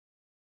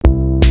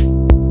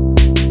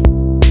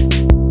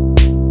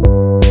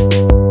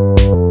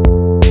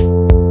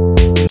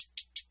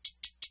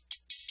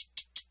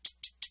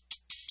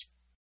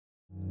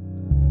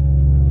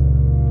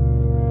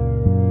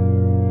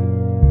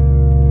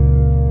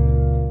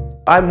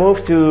I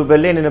moved to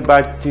Berlin in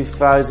about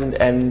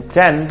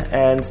 2010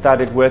 and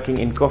started working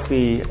in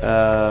coffee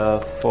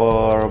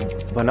for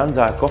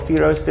Bonanza Coffee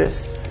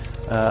Roasters.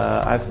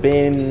 I've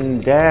been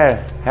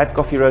there, head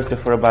coffee roaster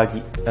for about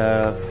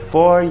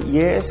 4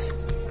 years.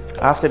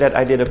 After that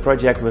I did a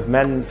project with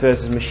Man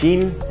vs.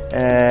 Machine,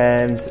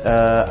 and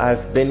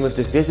I've been with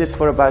The Visit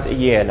for about a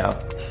year now.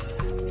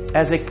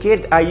 As a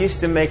kid I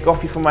used to make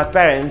coffee for my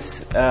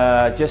parents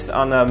just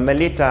on a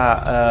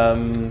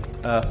Melita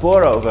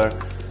pour over.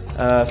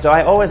 So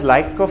I always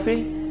liked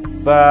coffee,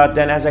 but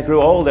then as I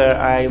grew older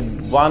I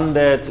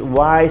wondered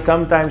why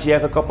sometimes you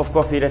have a cup of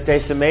coffee that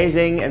tastes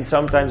amazing and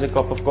sometimes a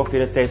cup of coffee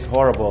that tastes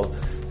horrible.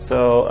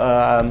 So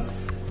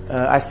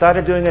I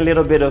started doing a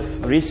little bit of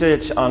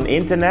research on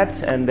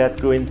internet, and that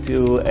grew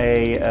into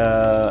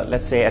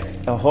let's say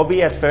a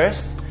hobby at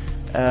first,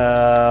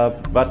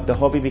 but the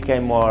hobby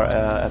became more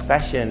a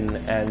passion,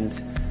 and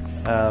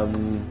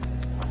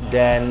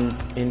then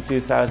in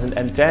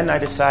 2010 I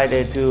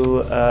decided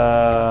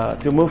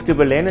to move to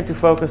Berlin and to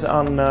focus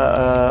on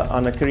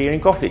a career in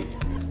coffee.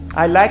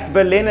 I liked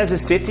Berlin as a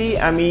city.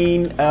 I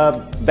mean,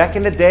 back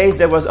in the days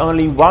there was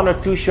only 1 or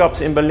 2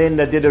 shops in Berlin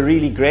that did a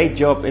really great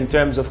job in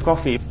terms of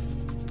coffee.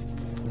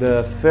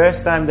 The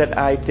first time that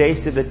I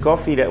tasted a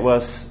coffee that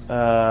was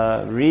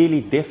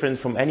really different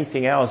from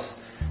anything else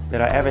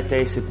that I ever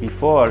tasted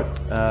before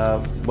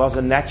was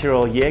a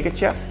natural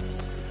Jägerchef.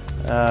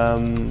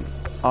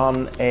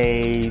 On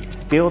a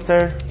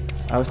filter.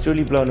 I was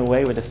truly blown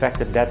away with the fact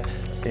that that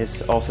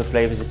is also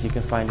flavors that you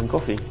can find in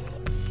coffee.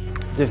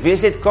 The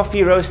Visit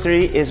Coffee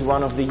Roastery is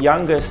one of the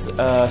youngest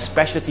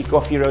specialty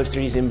coffee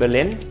roasteries in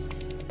Berlin.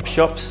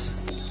 Shops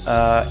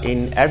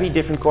in every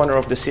different corner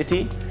of the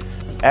city.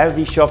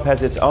 Every shop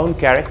has its own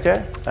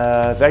character,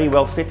 very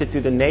well fitted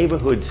to the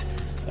neighborhood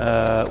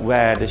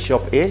where the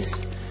shop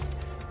is.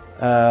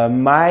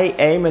 My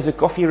aim as a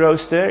coffee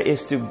roaster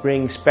is to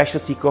bring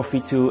specialty coffee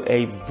to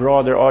a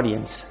broader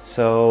audience.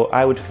 So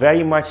I would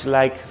very much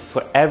like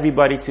for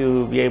everybody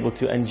to be able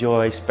to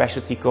enjoy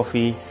specialty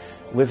coffee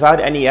without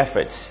any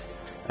efforts.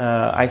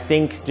 I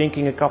think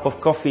drinking a cup of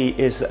coffee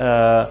is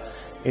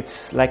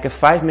it's like a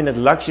 5-minute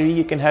luxury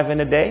you can have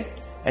in a day,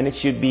 and it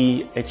should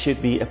be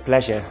a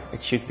pleasure.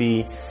 It should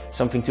be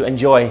something to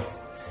enjoy.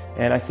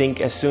 And I think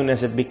as soon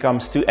as it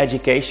becomes too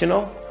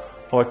educational,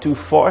 or too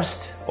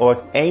forced, or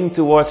aimed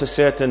towards a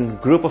certain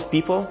group of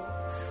people,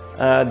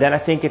 then I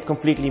think it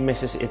completely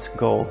misses its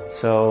goal.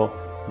 So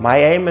my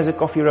aim as a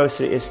coffee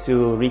roaster is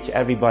to reach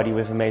everybody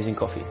with amazing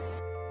coffee.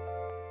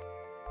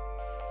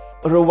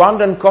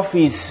 Rwandan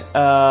coffees,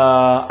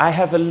 I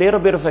have a little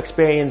bit of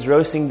experience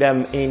roasting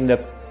them in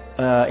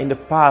the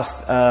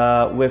past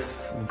with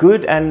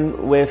good and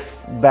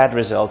with bad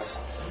results.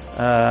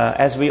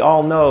 As we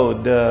all know,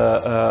 the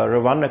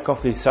Rwanda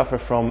coffees suffer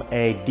from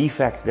a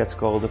defect that's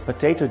called a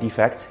potato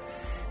defect,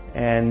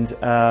 and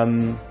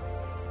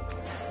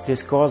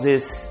this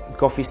causes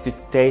coffees to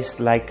taste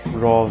like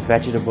raw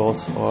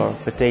vegetables or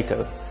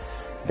potato.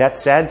 That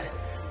said,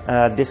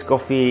 this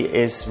coffee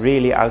is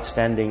really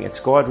outstanding. It's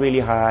scored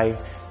really high.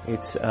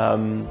 It's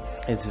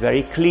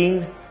very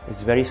clean.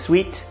 It's very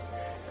sweet.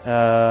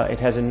 It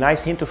has a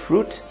nice hint of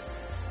fruit,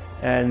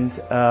 and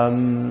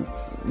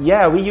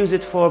yeah, we use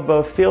it for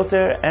both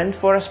filter and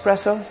for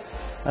espresso.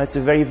 It's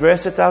a very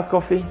versatile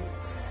coffee,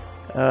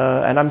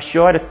 and I'm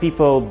sure that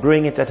people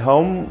brewing it at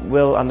home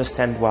will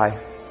understand why.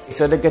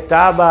 So the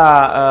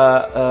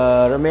GATABA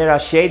REMERA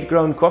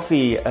shade-grown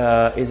coffee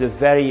is a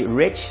very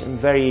rich and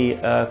very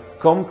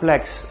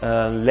complex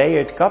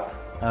layered cup.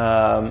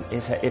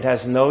 It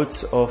has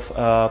notes of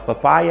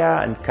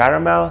papaya and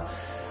caramel.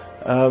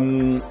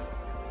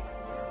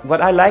 What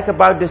I like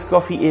about this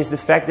coffee is the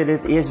fact that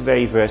it is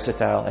very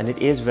versatile and it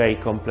is very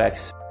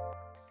complex.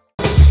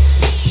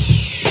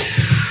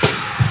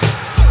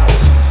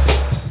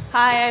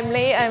 Hi, I'm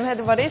Lee. I'm head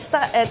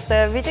barista at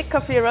the Visit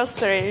Coffee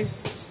Roastery.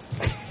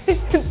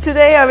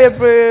 Today I will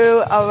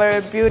brew our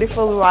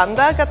beautiful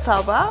Rwanda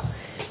GATABA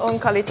on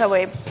Kalita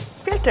Wave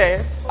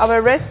filter.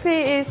 Our recipe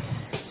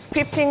is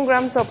 15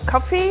 grams of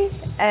coffee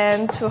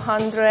and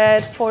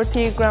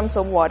 240 grams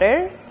of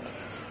water.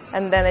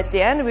 And then at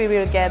the end we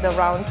will get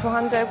around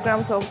 200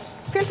 grams of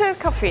filtered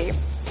coffee.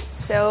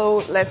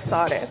 So let's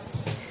start it.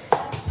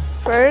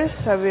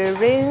 First I will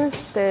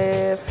rinse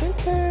the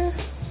filter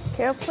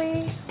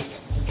carefully.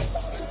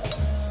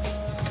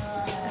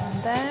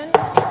 And then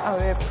I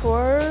will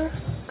pour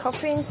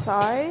coffee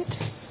inside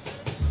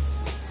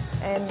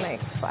and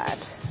make flat.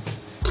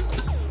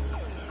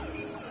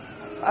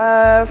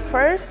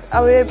 First I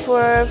will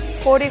pour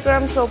 40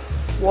 grams of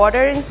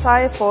water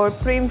inside for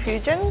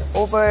pre-infusion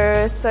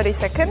over 30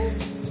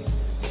 seconds.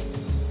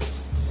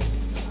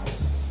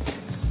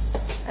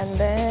 And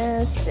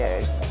then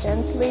stir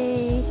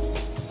gently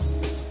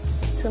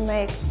to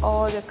make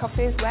all the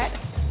coffee wet.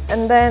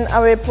 And then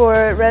I will pour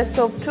rest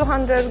of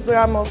 200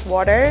 grams of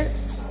water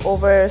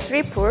over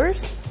 3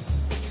 pours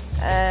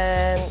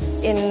and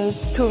in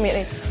 2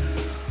 minutes.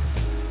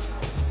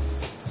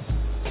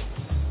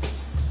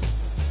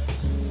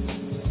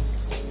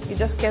 You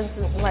just can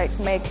like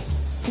make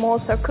small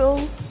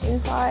circles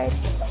inside.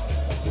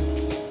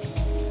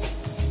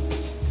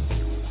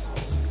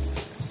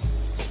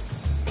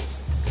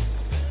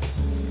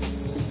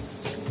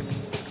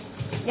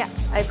 Yeah,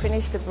 I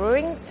finished the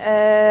brewing.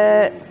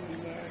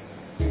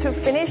 To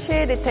finish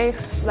it, it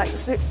takes like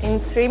in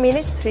 3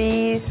 minutes,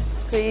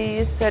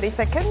 30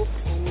 seconds.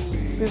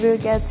 We will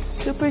get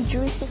super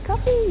juicy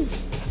coffee.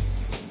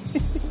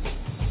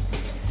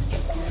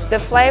 The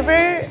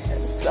flavor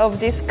of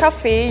this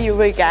coffee you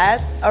will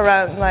get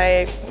around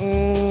like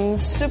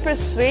super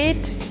sweet,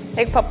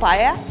 like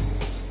papaya,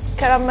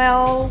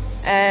 caramel,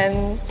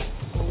 and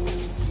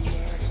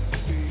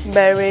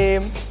very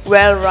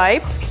well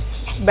ripe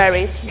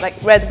berries, like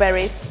red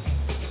berries.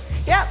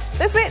 Yeah,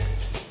 that's it.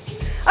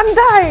 I'm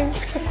dying.